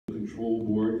control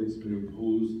board that's been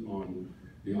imposed on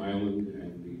the island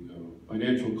and the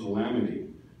financial calamity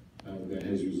that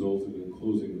has resulted in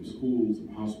closing of schools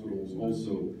and hospitals.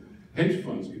 Also, hedge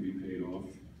funds could be paid off.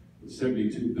 The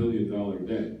 $72 billion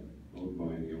debt owed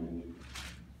by the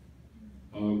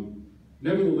island.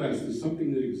 Nevertheless, there's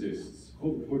something that exists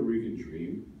called the Puerto Rican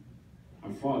dream.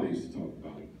 Our father used to talk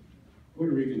about it. The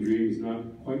Puerto Rican dream is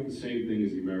not quite the same thing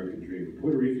as the American dream. The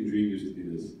Puerto Rican dream used to be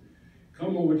this: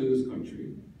 come over to this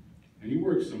country and you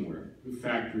work somewhere, a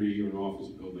factory or an office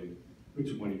building, for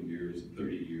 20 years,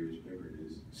 30 years, whatever it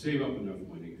is. Save up enough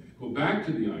money, go back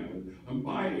to the island and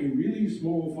buy a really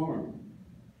small farm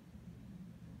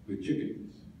with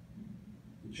chickens.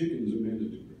 The chickens are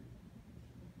mandatory.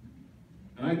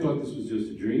 And I thought this was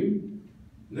just a dream.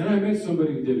 And then I met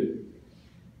somebody who did it.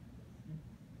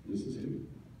 This is him.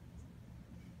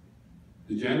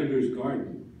 The janitor's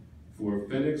garden for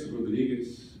Felix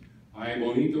Rodriguez, Ay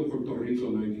Bonito, Puerto Rico,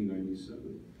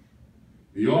 1997.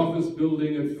 The office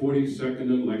building at 42nd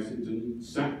and Lexington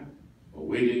sat,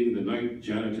 awaiting the night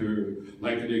janitor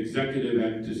like an executive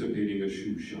anticipating a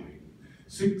shoe shine.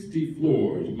 60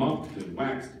 floors mopped and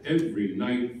waxed every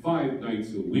night, 5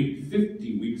 nights a week,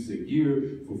 50 weeks a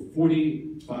year for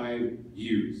 45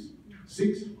 years.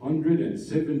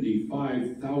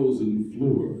 675,000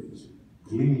 floors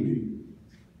gleaming.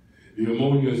 The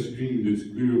ammonia streamed its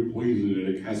clear poison in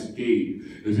a cascade,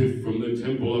 as if from the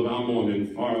temple of Ammon in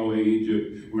faraway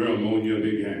Egypt, where ammonia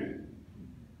began.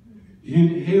 He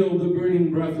inhaled the burning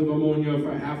breath of ammonia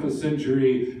for half a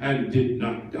century and did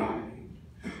not die.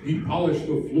 He polished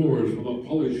the floors for the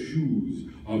polished shoes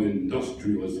of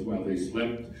industrialists while they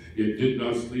slept, yet did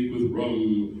not sleep with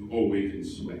rum or wake in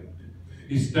sweat.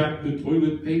 He stacked the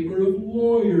toilet paper of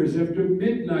lawyers after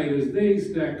midnight as they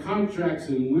stacked contracts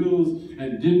and wills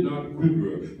and did not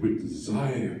quiver with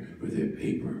desire for their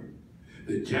paper.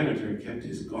 The janitor kept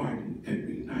his garden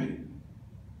every night.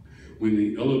 When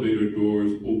the elevator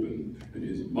doors opened and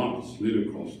his mop slid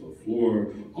across the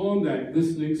floor, on that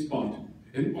glistening spot,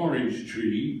 an orange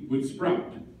tree would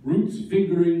sprout, roots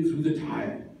fingering through the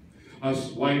tile. A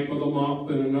swipe of the mop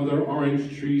and another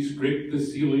orange tree scraped the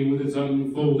ceiling with its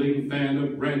unfolding fan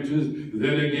of branches,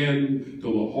 then again,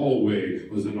 till the hallway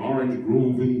was an orange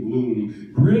grove in bloom,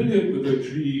 brilliant with the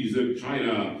trees of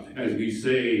China, as we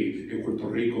say in Puerto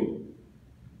Rico.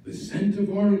 The scent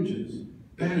of oranges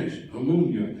banished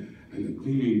ammonia, and the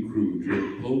cleaning crew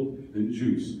drank pulp and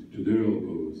juice to their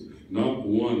elbows. Not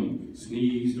one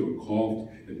sneezed or coughed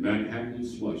in Manhattan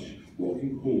slush,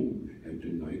 walking home after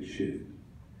night shift.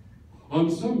 On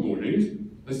some mornings,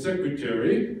 a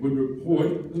secretary would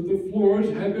report that the floors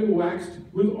had been waxed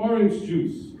with orange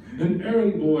juice. An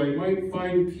errand boy might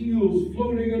find peels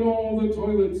floating in all the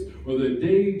toilets, or the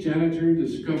day janitor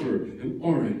discover an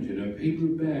orange in a paper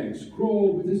bag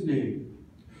scrawled with his name.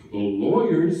 The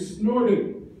lawyers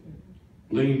snorted,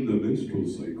 blamed the menstrual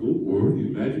cycle or the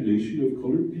imagination of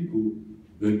colored people,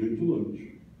 then went to lunch.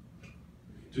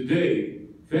 Today,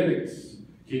 Felix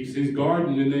keeps his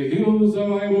garden in the hills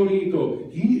of Ay Bonito.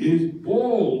 He is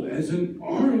bald as an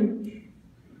orange.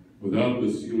 Without the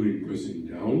ceiling pressing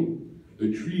down,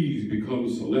 the trees become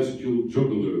celestial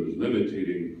jugglers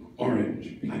levitating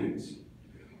orange planets.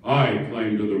 I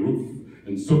climb to the roof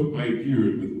and soak my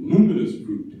beard with luminous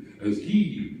fruit as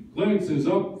he glances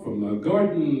up from the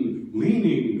garden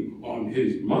leaning on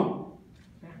his mop.